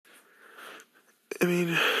I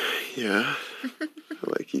mean, yeah. I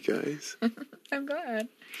like you guys. I'm glad.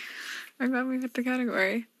 I'm glad we fit the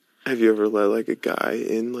category. Have you ever let, like, a guy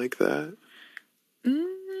in like that?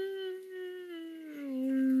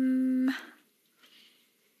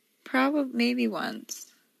 Probably, maybe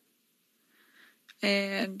once.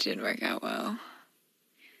 And didn't work out well.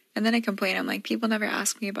 And then I complain. I'm like, people never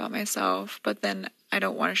ask me about myself, but then I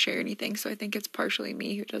don't want to share anything. So I think it's partially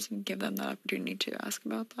me who doesn't give them the opportunity to ask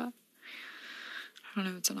about that. I don't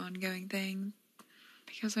know if it's an ongoing thing.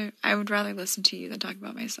 Because I would rather listen to you than talk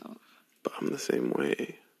about myself. But I'm the same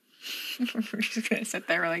way. We're just going to sit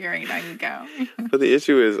there like, all right, now you go. But the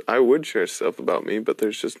issue is, I would share stuff about me, but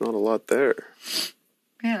there's just not a lot there.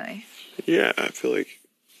 Really? Yeah, I feel like...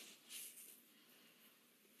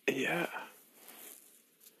 Yeah.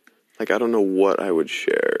 Like, I don't know what I would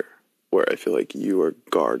share where I feel like you are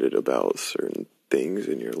guarded about certain things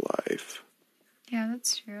in your life. Yeah,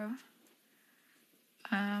 that's true.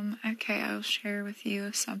 Okay, I'll share with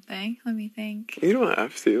you something. Let me think. You don't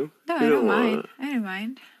have to. No, I don't mind. I don't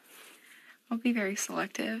mind. I'll be very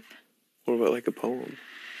selective. What about, like, a poem?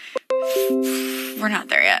 We're not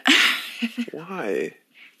there yet. Why?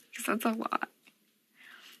 Because that's a lot.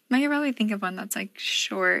 I could probably think of one that's, like,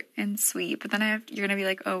 short and sweet, but then you're going to be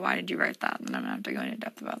like, oh, why did you write that? And then I'm going to have to go into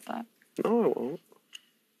depth about that. No, I won't.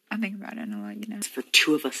 I'll think about it and I'll let you know. For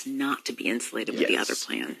two of us not to be insulated with the other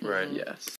plan. Right, yes.